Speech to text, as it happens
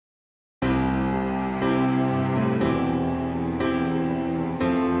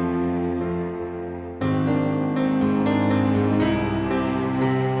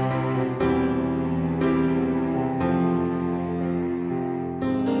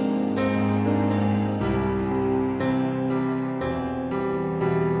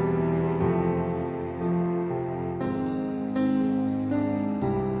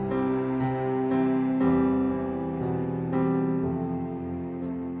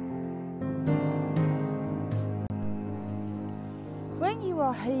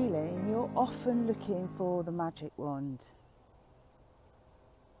are healing, you're often looking for the magic wand.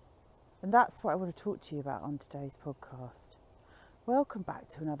 And that's what I want to talk to you about on today's podcast. Welcome back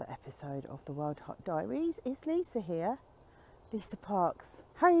to another episode of the Wild Heart Diaries. It's Lisa here, Lisa Parks.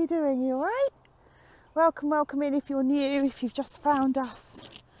 How are you doing? You alright? Welcome in if you're new, if you've just found us.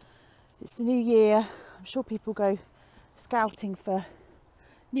 It's the new year. I'm sure people go scouting for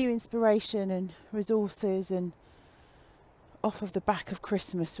new inspiration and resources, and off of the back of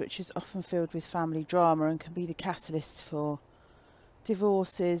Christmas, which is often filled with family drama and can be the catalyst for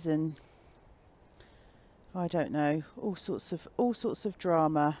divorces and I don't know, all sorts of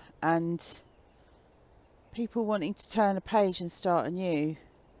drama, and people wanting to turn a page and start anew.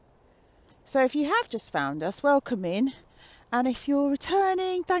 So if you have just found us, welcome in, and if you're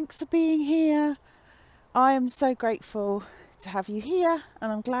returning, thanks for being here. I am so grateful to have you here,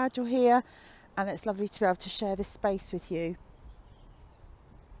 and I'm glad you're here, and it's lovely to be able to share this space with you.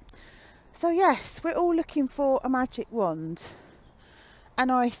 So yes, we're all looking for a magic wand,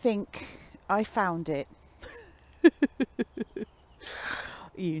 and I think I found it.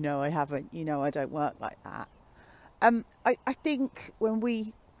 You know I haven't, you know I don't work like that. I think when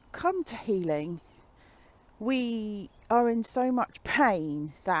we come to healing, we are in so much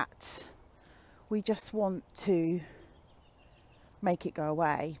pain that we just want to make it go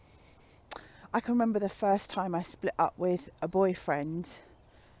away. I can remember the first time I split up with a boyfriend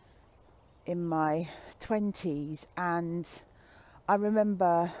in my 20s, and I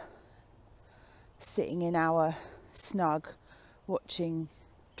remember sitting in our snug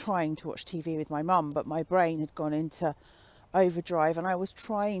trying to watch TV with my mum, but my brain had gone into overdrive and I was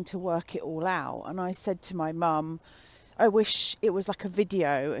trying to work it all out. And I said to my mum, I wish it was like a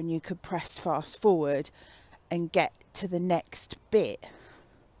video and you could press fast forward and get to the next bit.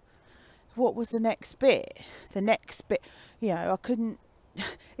 What was the next bit? The next bit, I couldn't.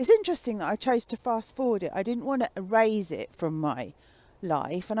 It's interesting that I chose to fast forward it. I didn't want to erase it from my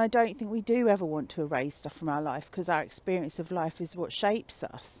life, and I don't think we do ever want to erase stuff from our life, because our experience of life is what shapes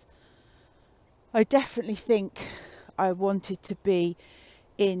us. I definitely think I wanted to be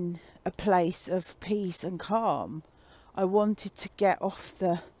in a place of peace and calm. I wanted to get off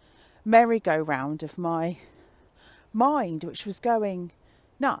the merry-go-round of my mind, which was going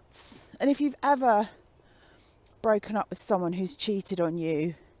nuts. And if you've ever broken up with someone who's cheated on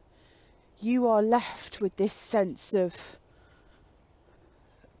you, you are left with this sense of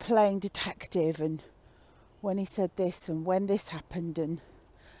playing detective, and when he said this and when this happened and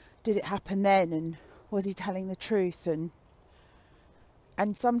did it happen then, and was he telling the truth, and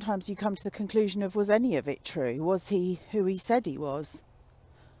sometimes you come to the conclusion of, was any of it true? Was he who he said he was?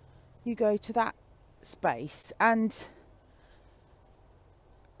 You go to that space, and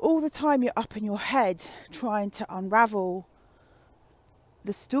all the time you're up in your head trying to unravel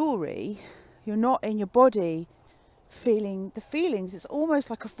the story. You're not in your body feeling the feelings. It's almost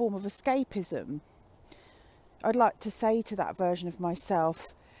like a form of escapism. I'd like to say to that version of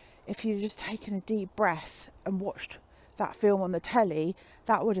myself, if you'd just taken a deep breath and watched that film on the telly,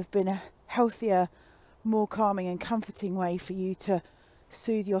 that would have been a healthier, more calming and comforting way for you to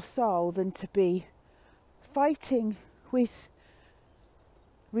soothe your soul than to be fighting with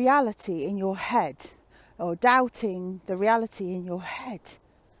reality in your head, or doubting the reality in your head.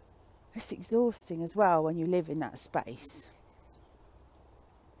 It's exhausting as well when you live in that space.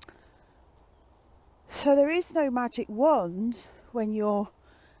 So there is no magic wand when you're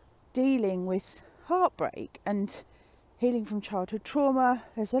dealing with heartbreak and healing from childhood trauma.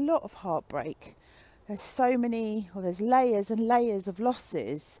 There's a lot of heartbreak. There's layers and layers of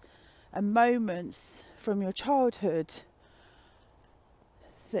losses and moments from your childhood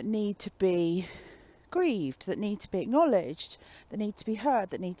that need to be grieved, that need to be acknowledged, that need to be heard,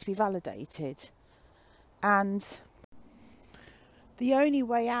 that need to be validated. And the only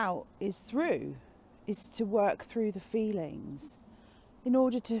way out is to work through the feelings. In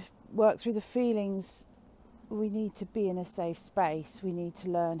order to work through the feelings, we need to be in a safe space. We need to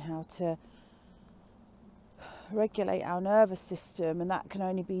learn how to regulate our nervous system, and that can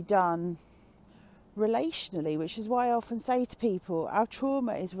only be done relationally, which is why I often say to people, our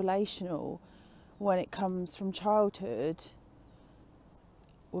trauma is relational. When it comes from childhood,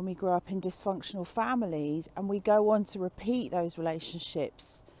 when we grow up in dysfunctional families, and we go on to repeat those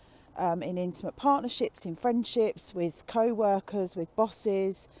relationships in intimate partnerships, in friendships, with co-workers, with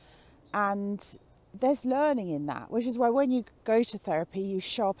bosses, and there's learning in that, which is why when you go to therapy, you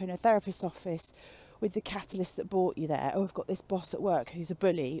show up in a therapist's office with the catalyst that brought you there. Oh, I've got this boss at work who's a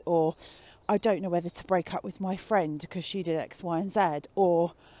bully, or I don't know whether to break up with my friend because she did X, Y and Z,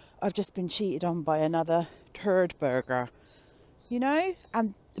 or I've just been cheated on by another turd burger. you know?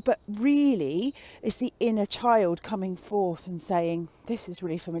 But really, it's the inner child coming forth and saying, this is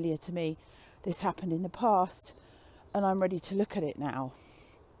really familiar to me. This happened in the past, and I'm ready to look at it now.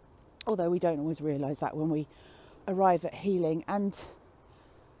 Although we don't always realise that when we arrive at healing. And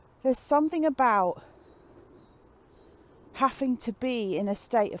there's something about having to be in a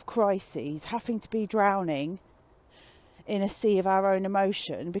state of crises, having to be drowning in a sea of our own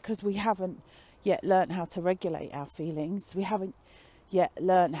emotion, because we haven't yet learnt how to regulate our feelings. We haven't yet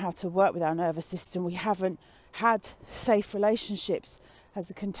learnt how to work with our nervous system. We haven't had safe relationships as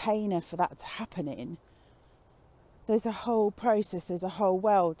a container for that to happen in. There's a whole process, there's a whole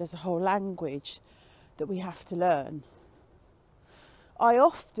world, there's a whole language that we have to learn. I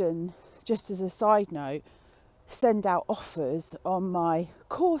often, just as a side note, send out offers on my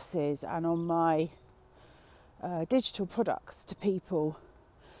courses and on my digital products to people,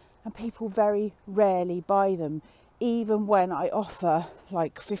 and people very rarely buy them, even when I offer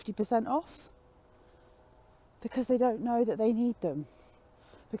like 50% off, because they don't know that they need them,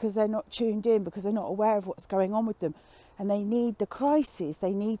 because they're not tuned in, because they're not aware of what's going on with them, and they need the crisis.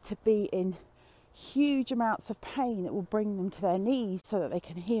 They need to be in huge amounts of pain that will bring them to their knees so that they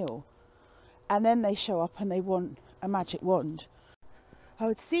can heal. And then they show up and they want a magic wand. I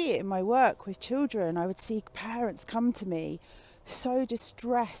would see it in my work with children. I would see parents come to me so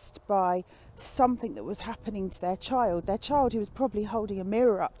distressed by something that was happening to their child who was probably holding a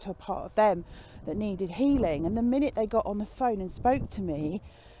mirror up to a part of them that needed healing. And the minute they got on the phone and spoke to me,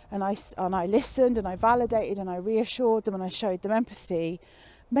 and I listened and I validated and I reassured them and I showed them empathy,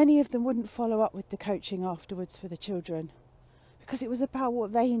 many of them wouldn't follow up with the coaching afterwards for the children, because it was about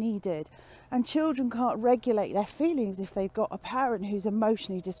what they needed. And children can't regulate their feelings if they've got a parent who's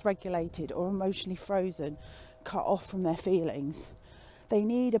emotionally dysregulated or emotionally frozen, cut off from their feelings. They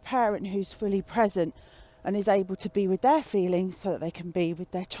need a parent who's fully present and is able to be with their feelings so that they can be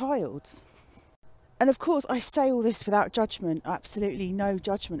with their child's. And of course, I say all this without judgment, absolutely no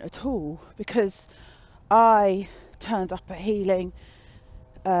judgment at all, because I turned up at healing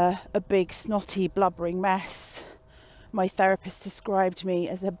a big, snotty, blubbering mess. My therapist described me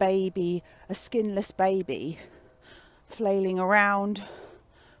as a baby, a skinless baby, flailing around,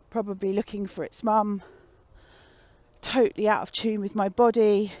 probably looking for its mum, totally out of tune with my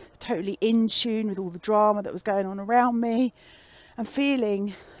body, totally in tune with all the drama that was going on around me, and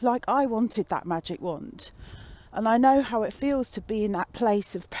feeling like I wanted that magic wand. And I know how it feels to be in that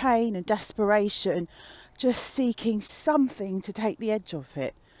place of pain and desperation, just seeking something to take the edge off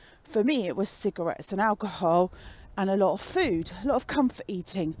it. For me, it was cigarettes and alcohol and a lot of food, a lot of comfort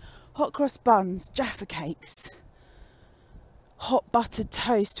eating, hot cross buns, Jaffa cakes, hot buttered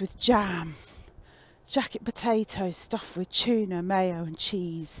toast with jam, jacket potatoes stuffed with tuna, mayo and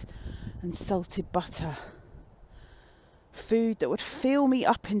cheese and salted butter. Food that would fill me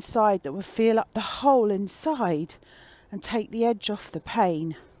up inside, that would fill up the hole inside and take the edge off the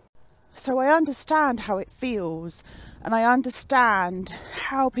pain. So I understand how it feels, and I understand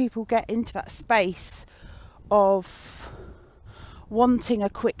how people get into that space of wanting a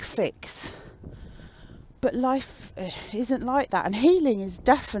quick fix. But life isn't like that, and healing is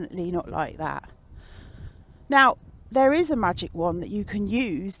definitely not like that. Now, there is a magic wand that you can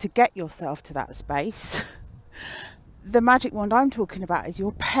use to get yourself to that space. The magic wand I'm talking about is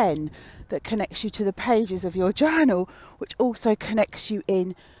your pen, that connects you to the pages of your journal, which also connects you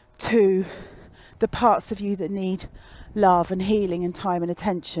in to the parts of you that need love and healing and time and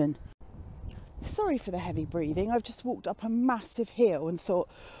attention. Sorry for the heavy breathing. I've just walked up a massive hill and thought,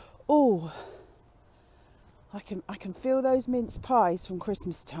 oh, I can feel those mince pies from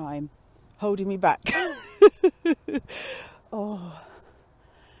Christmas time holding me back. Oh,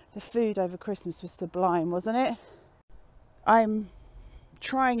 the food over Christmas was sublime, wasn't it? I'm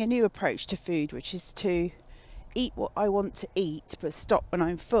trying a new approach to food, which is to eat what I want to eat, but stop when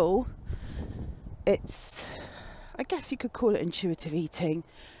I'm full. It's, I guess you could call it intuitive eating.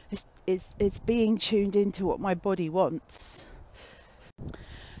 It's being tuned into what my body wants.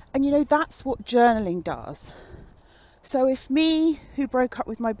 And you know, that's what journaling does. So if me, who broke up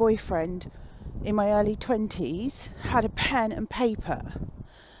with my boyfriend in my early 20s, had a pen and paper,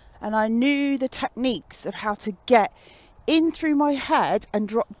 and I knew the techniques of how to get in through my head and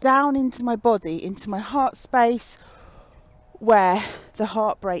drop down into my body, into my heart space where the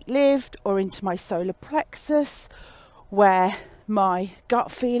heartbreak lived, or into my solar plexus where my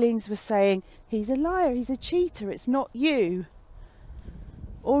gut feelings were saying, he's a liar, he's a cheater, it's not you.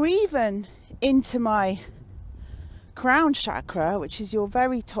 Or even into my crown chakra, which is your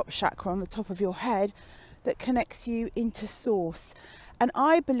very top chakra on the top of your head, that connects you into source And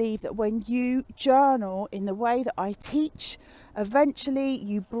I believe that when you journal in the way that I teach, eventually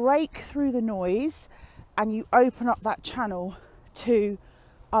you break through the noise and you open up that channel to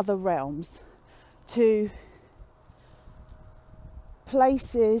other realms, to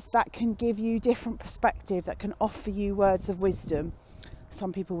places that can give you different perspective, that can offer you words of wisdom.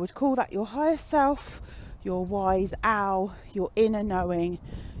 Some people would call that your higher self, your wise owl, your inner knowing,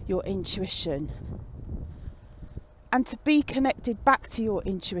 your intuition. And to be connected back to your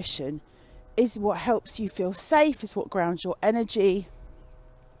intuition is what helps you feel safe, is what grounds your energy.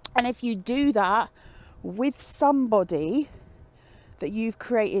 And if you do that with somebody that you've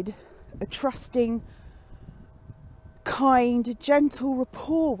created a trusting, kind, gentle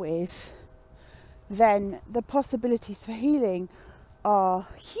rapport with, then the possibilities for healing are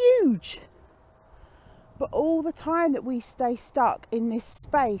huge. But all the time that we stay stuck in this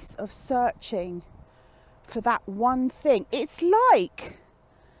space of searching for that one thing, it's like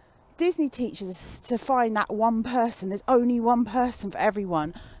Disney teaches us to find that one person. There's only one person for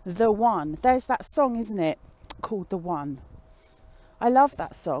everyone, the one. There's that song, isn't it, called The One. I love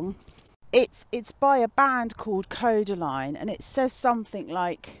that song. It's by a band called Codaline, and it says something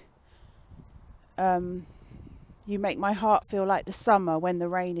like, you make my heart feel like the summer when the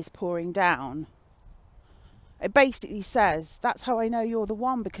rain is pouring down. It basically says, that's how I know you're the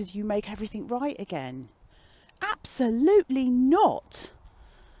one, because you make everything right again. Absolutely not.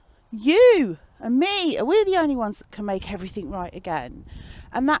 You and me, we're the only ones that can make everything right again.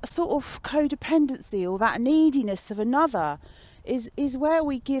 And that sort of codependency or that neediness of another is where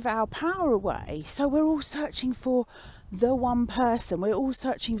we give our power away. So we're all searching for the one person. We're all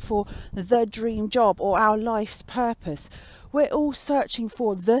searching for the dream job or our life's purpose. We're all searching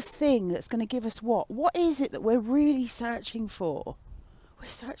for the thing that's going to give us what? What is it that we're really searching for? We're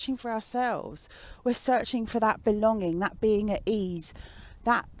searching for ourselves. We're searching for that belonging, that being at ease,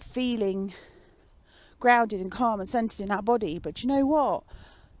 that feeling grounded and calm and centered in our body. But you know what?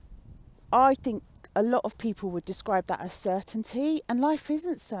 I think a lot of people would describe that as certainty, and life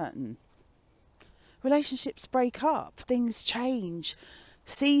isn't certain. Relationships break up, things change,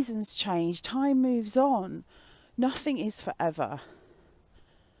 seasons change, time moves on. Nothing is forever.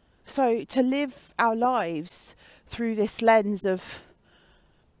 So to live our lives through this lens of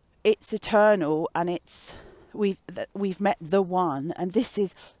it's eternal and we've met the one and this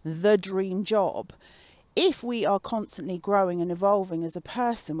is the dream job, if we are constantly growing and evolving as a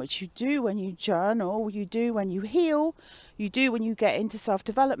person, which you do when you journal, you do when you heal, you do when you get into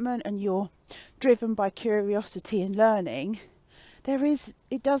self-development and you're driven by curiosity and learning,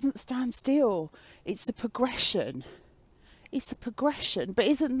 it doesn't stand still. It's a progression. It's a progression. But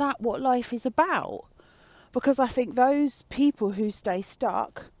isn't that what life is about? Because I think those people who stay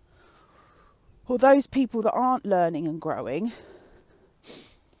stuck, or those people that aren't learning and growing,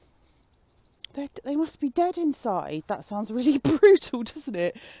 they must be dead inside. That sounds really brutal, doesn't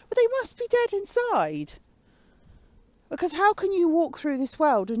it? But they must be dead inside. Because how can you walk through this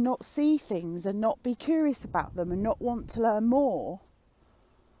world and not see things and not be curious about them and not want to learn more?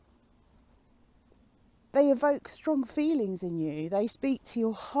 They evoke strong feelings in you. They speak to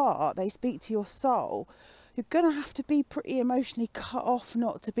your heart. They speak to your soul. You're going to have to be pretty emotionally cut off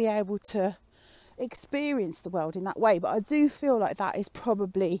not to be able to experience the world in that way. But I do feel like that is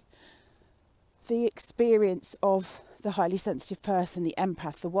probably the experience of the highly sensitive person, the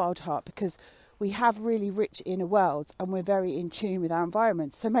empath, the wild heart, because we have really rich inner worlds and we're very in tune with our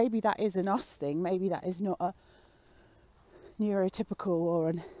environment. So maybe that is an us thing. Maybe that is not a neurotypical or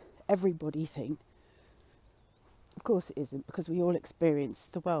an everybody thing. Of course it isn't, because we all experience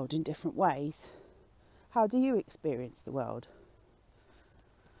the world in different ways. How do you experience the world?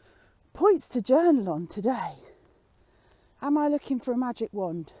 Points to journal on today. Am I looking for a magic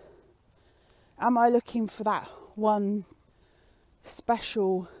wand? Am I looking for that one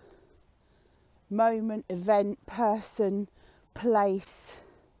special moment, event, person, place,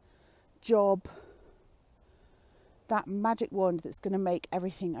 job, that magic wand that's going to make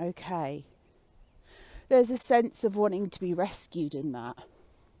everything okay? There's a sense of wanting to be rescued in that,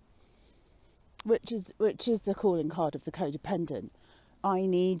 which is the calling card of the codependent. I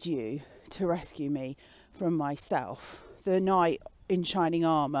need you to rescue me from myself. The knight in shining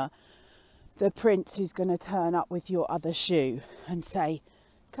armour, the prince who's going to turn up with your other shoe and say,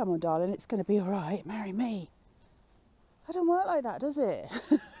 come on darling, it's going to be all right, marry me. It don't work like that, does it?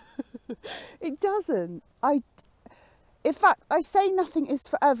 It doesn't. In fact, I say nothing is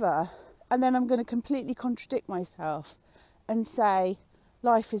forever, and then I'm going to completely contradict myself and say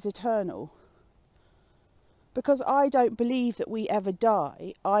life is eternal. Because I don't believe that we ever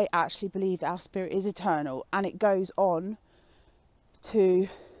die. I actually believe that our spirit is eternal and it goes on to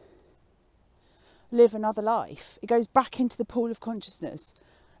live another life. It goes back into the pool of consciousness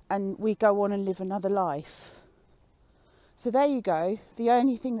and we go on and live another life. So there you go. The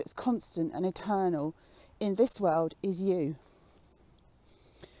only thing that's constant and eternal in this world is you.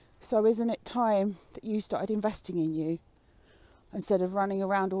 So isn't it time that you started investing in you instead of running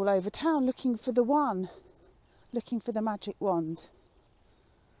around all over town looking for the one, looking for the magic wand?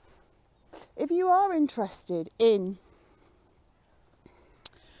 If you are interested in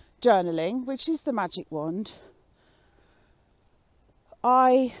journaling, which is the magic wand,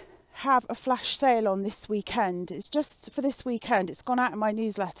 I have a flash sale on this weekend. It's just for this weekend. It's gone out in my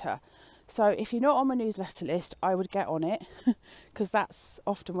newsletter. So if you're not on my newsletter list, I would get on it, because that's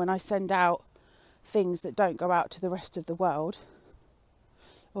often when I send out things that don't go out to the rest of the world.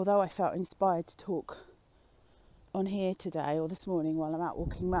 Although I felt inspired to talk on here today or this morning while I'm out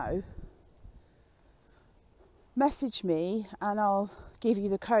walking Mo, message me and I'll give you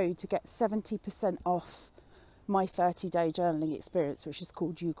the code to get 70% off my 30-day journaling experience, which is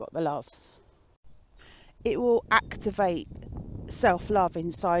called You Got the Love. It will activate self-love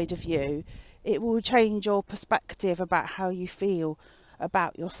inside of you. It will change your perspective about how you feel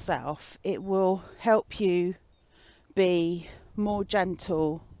about yourself. It will help you be more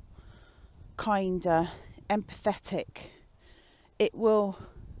gentle, kinder, empathetic. It will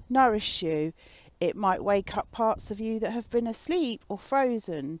nourish you. It might wake up parts of you that have been asleep or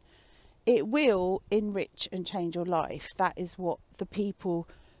frozen. It will enrich and change your life. That is what the people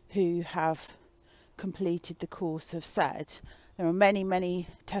who have completed the course have said. There are many, many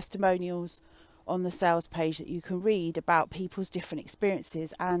testimonials on the sales page that you can read about people's different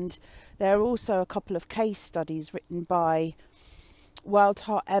experiences, and there are also a couple of case studies written by Wild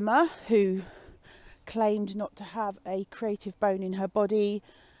Heart Emma, who claimed not to have a creative bone in her body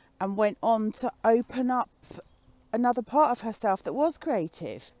and went on to open up another part of herself that was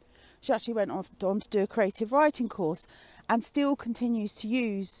creative. She actually went on to do a creative writing course and still continues to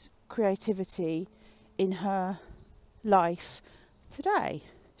use creativity in her life today.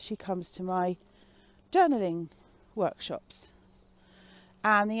 She comes to my journaling workshops.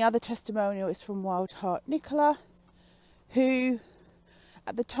 And the other testimonial is from Wild Heart Nicola, who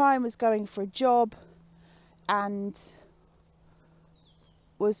at the time was going for a job and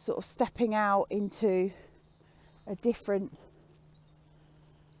was sort of stepping out into a different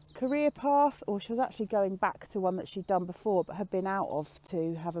career path, or she was actually going back to one that she'd done before but had been out of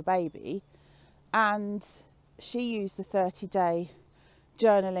to have a baby. And she used the 30-day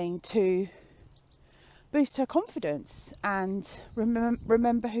journaling to boost her confidence and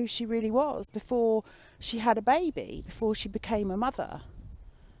remember who she really was before she had a baby, before she became a mother.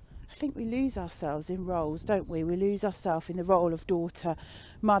 I think we lose ourselves in roles, don't we? We lose ourselves in the role of daughter,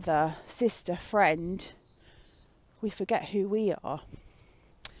 mother, sister, friend. We forget who we are.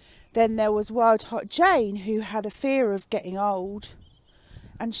 Then there was Wild Heart Jane, who had a fear of getting old,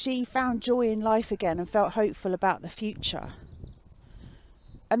 and she found joy in life again and felt hopeful about the future.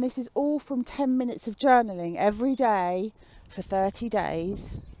 And this is all from 10 minutes of journaling every day for 30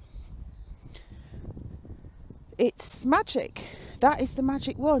 days. It's magic. That is the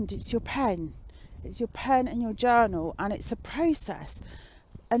magic wand. It's your pen. It's your pen and your journal, and it's a process.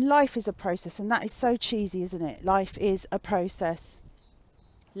 And life is a process, and that is so cheesy, isn't it? Life is a process.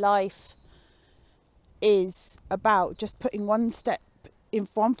 Life is about just putting one foot in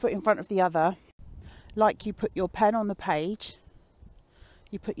front of the other. Like you put your pen on the page.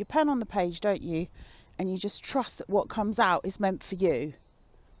 You put your pen on the page, don't you? And you just trust that what comes out is meant for you.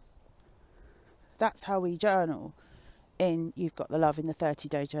 That's how we journal in You've Got the Love in the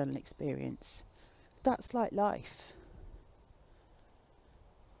 30-day journal experience. That's like life.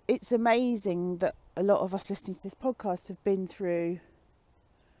 It's amazing that a lot of us listening to this podcast have been through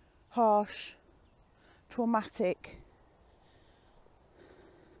harsh, traumatic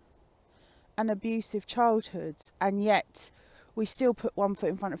and abusive childhoods, and yet we still put one foot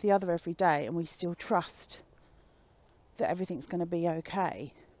in front of the other every day, and we still trust that everything's going to be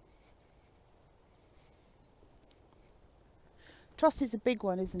okay. Trust is a big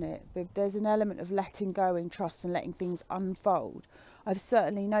one, isn't it? But there's an element of letting go in trust and letting things unfold. I've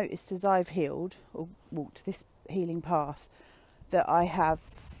certainly noticed as I've healed or walked this healing path that I have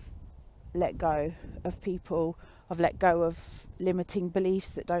let go of people. I've let go of limiting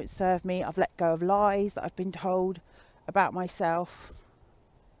beliefs that don't serve me. I've let go of lies that I've been told about myself.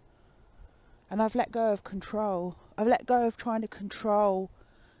 And I've let go of control. I've let go of trying to control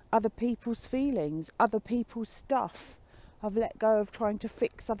other people's feelings, other people's stuff. I've let go of trying to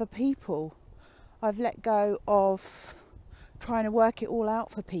fix other people. I've let go of trying to work it all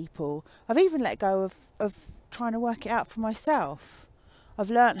out for people. I've even let go of trying to work it out for myself. I've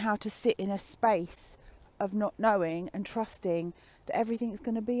learned how to sit in a space of not knowing and trusting that everything's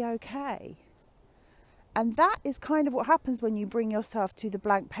going to be okay. And that is kind of what happens when you bring yourself to the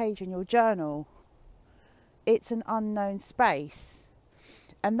blank page in your journal. It's an unknown space.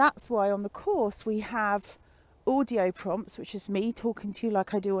 And that's why on the course we have audio prompts, which is me talking to you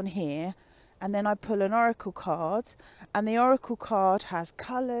like I do on here. And then I pull an oracle card, and the oracle card has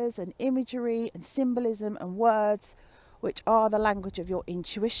colours and imagery and symbolism and words, which are the language of your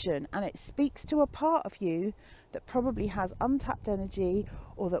intuition. And it speaks to a part of you that probably has untapped energy,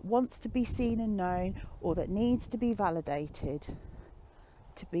 or that wants to be seen and known, or that needs to be validated.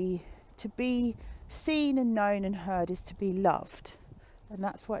 To be seen and known and heard is to be loved. And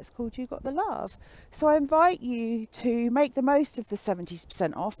that's why it's called You Got the Love. So I invite you to make the most of the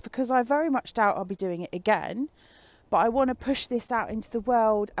 70% off, because I very much doubt I'll be doing it again. But I want to push this out into the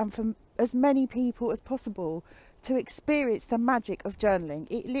world, and for as many people as possible to experience the magic of journaling.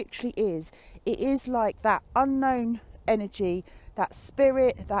 It literally is. It is like that unknown energy, that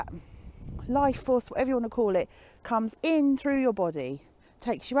spirit, that life force, whatever you want to call it, comes in through your body,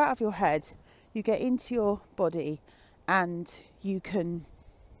 takes you out of your head, you get into your body, and you can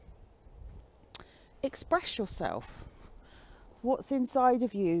express yourself. What's inside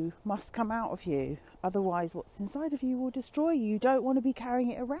of you must come out of you. Otherwise, what's inside of you will destroy you. You don't want to be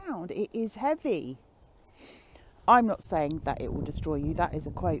carrying it around. It is heavy. I'm not saying that it will destroy you. That is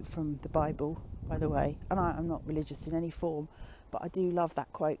a quote from the Bible, by the way. And I'm not religious in any form, but I do love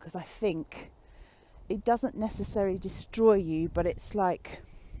that quote, because I think it doesn't necessarily destroy you, but it's like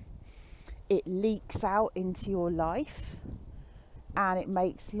it leaks out into your life, and it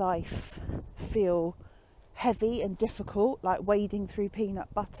makes life feel heavy and difficult, like wading through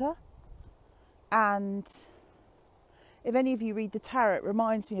peanut butter. And if any of you read the tarot, it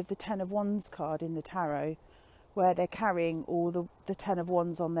reminds me of the 10 of Wands card in the tarot, where they're carrying all the 10 of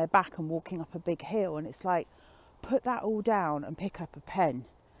Wands on their back and walking up a big hill. And it's like, put that all down and pick up a pen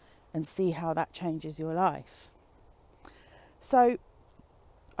and see how that changes your life. So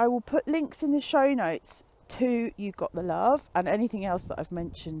I will put links in the show notes to You Got the Love and anything else that I've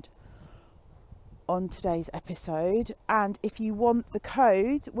mentioned on today's episode. And if you want the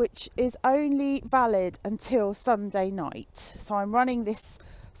code, which is only valid until Sunday night, so I'm running this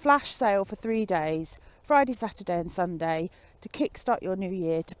flash sale for 3 days, Friday, Saturday and Sunday, to kickstart your new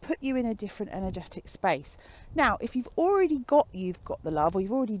year, to put you in a different energetic space. Now, if you've already got You've Got the Love, or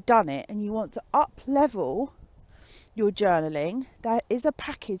you've already done it and you want to up level your journaling, there is a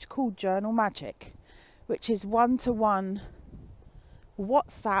package called Journal Magic, which is 1-to-1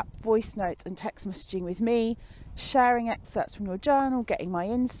 WhatsApp voice notes and text messaging with me, sharing excerpts from your journal, getting my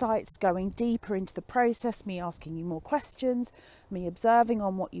insights, going deeper into the process, me asking you more questions, me observing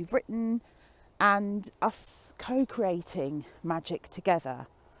on what you've written, and us co-creating magic together.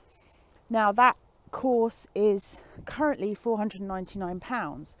 Now, that course is currently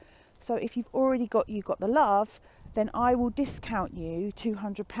 £499. So if you've already got You Got the Love, then I will discount you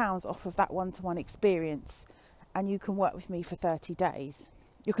 £200 off of that one-to-one experience, and you can work with me for 30 days.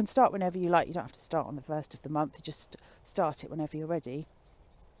 You can start whenever you like. You don't have to start on the first of the month. You just start it whenever you're ready.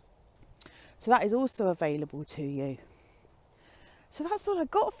 So that is also available to you. So that's all I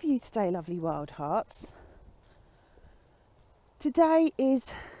got for you today, lovely wild hearts. Today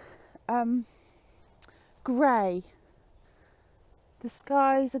is grey. The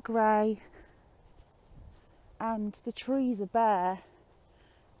skies are grey, and the trees are bare,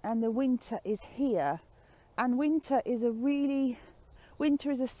 and the winter is here. And winter is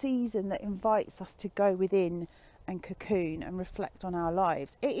a season that invites us to go within and cocoon and reflect on our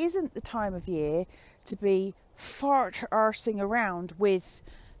lives. It isn't the time of year to be fart-arsing around with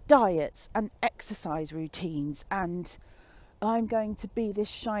diets and exercise routines and I'm going to be this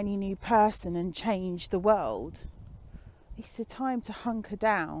shiny new person and change the world. It's the time to hunker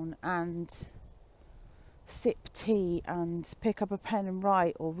down and sip tea and pick up a pen and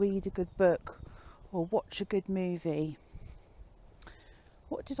write, or read a good book, or watch a good movie.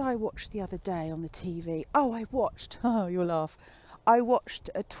 What did I watch the other day on the TV? You'll laugh. I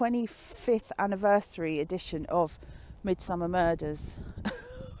watched a 25th anniversary edition of Midsummer Murders,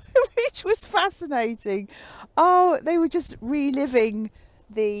 which was fascinating. They were just reliving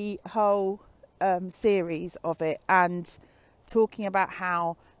the whole series of it and talking about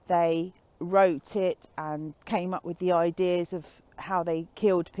how they wrote it and came up with the ideas of how they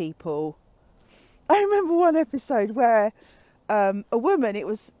killed people. I remember one episode where a woman, it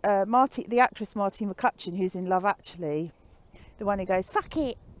was the actress Marty McCutcheon, who's in Love Actually, the one who goes, "Fuck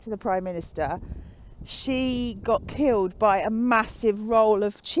it," to the Prime Minister. She got killed by a massive roll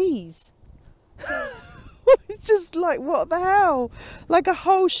of cheese. was just like, what the hell? Like a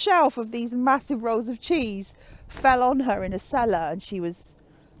whole shelf of these massive rolls of cheese fell on her in a cellar, and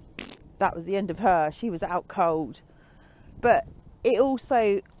that was the end of her. She was out cold. But it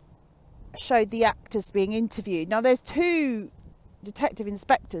also showed the actors being interviewed. Now, there's two detective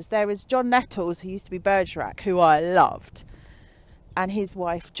inspectors. There is John Nettles, who used to be Bergerac, who I loved, and his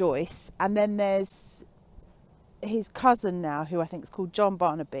wife Joyce. And then there's his cousin now, who I think is called John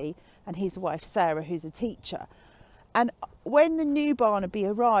Barnaby, and his wife Sarah, who's a teacher. And when the new Barnaby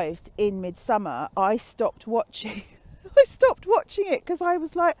arrived in Midsummer, I stopped watching. I stopped watching it because I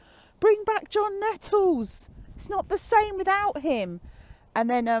was like, bring back John Nettles. It's not the same without him. And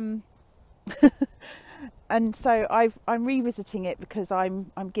then and so I'm revisiting it because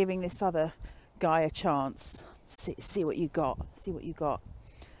I'm giving this other guy a chance. See what you got. See what you got.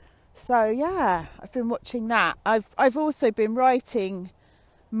 So yeah, I've been watching that. I've also been writing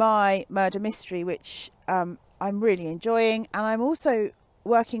my murder mystery, which I'm really enjoying, and I'm also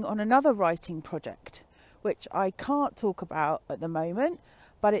working on another writing project, which I can't talk about at the moment,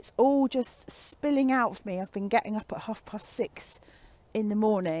 but it's all just spilling out of me. I've been getting up at 6:30 in the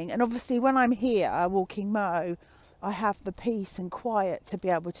morning, and obviously when I'm here walking Mo, I have the peace and quiet to be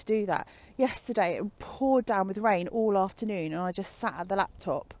able to do that. Yesterday it poured down with rain all afternoon, and I just sat at the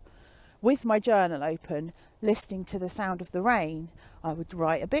laptop with my journal open, listening to the sound of the rain. I would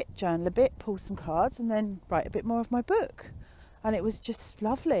write a bit, journal a bit, pull some cards, and then write a bit more of my book. And it was just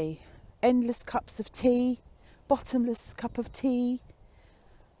lovely. Endless cups of tea, bottomless cup of tea,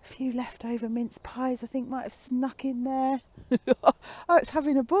 a few leftover mince pies I think might have snuck in there. I was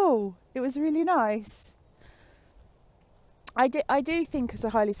having a ball. It was really nice. I do think as a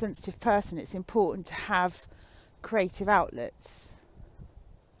highly sensitive person it's important to have creative outlets.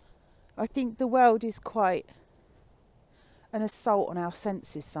 I think the world is quite an assault on our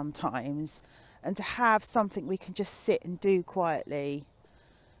senses sometimes, and to have something we can just sit and do quietly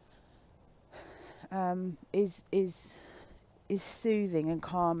is soothing and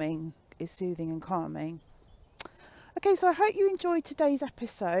calming. Okay, so I hope you enjoyed today's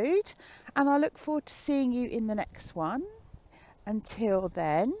episode, and I look forward to seeing you in the next one. Until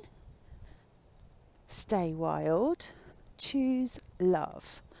then, stay wild, choose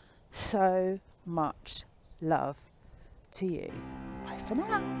love. So much love to you. Bye for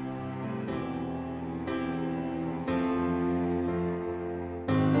now.